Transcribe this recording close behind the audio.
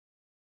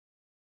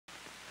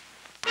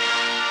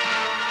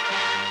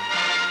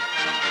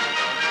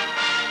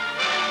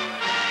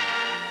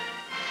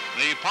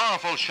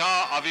powerful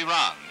Shah of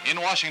Iran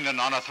in Washington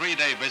on a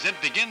 3-day visit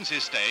begins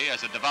his stay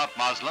as a devout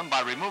Muslim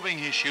by removing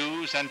his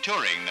shoes and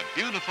touring the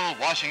beautiful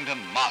Washington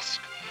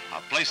Mosque,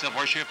 a place of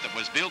worship that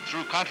was built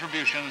through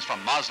contributions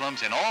from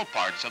Muslims in all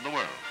parts of the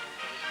world.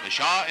 The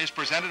Shah is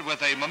presented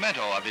with a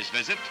memento of his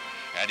visit,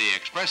 and he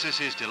expresses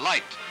his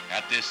delight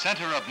at this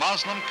center of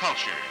Muslim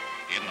culture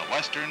in the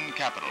Western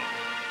capital.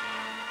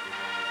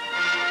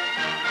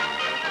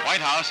 The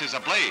White House is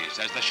ablaze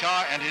as the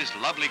Shah and his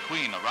lovely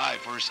queen arrive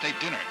for a state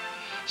dinner.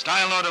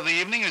 Style note of the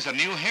evening is a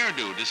new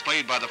hairdo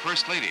displayed by the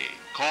First Lady.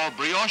 Called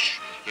brioche,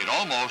 it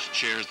almost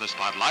shares the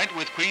spotlight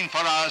with Queen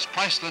Farah's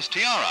priceless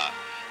tiara.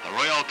 The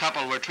royal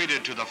couple were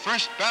treated to the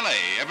first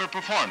ballet ever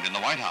performed in the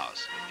White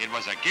House. It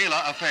was a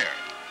gala affair.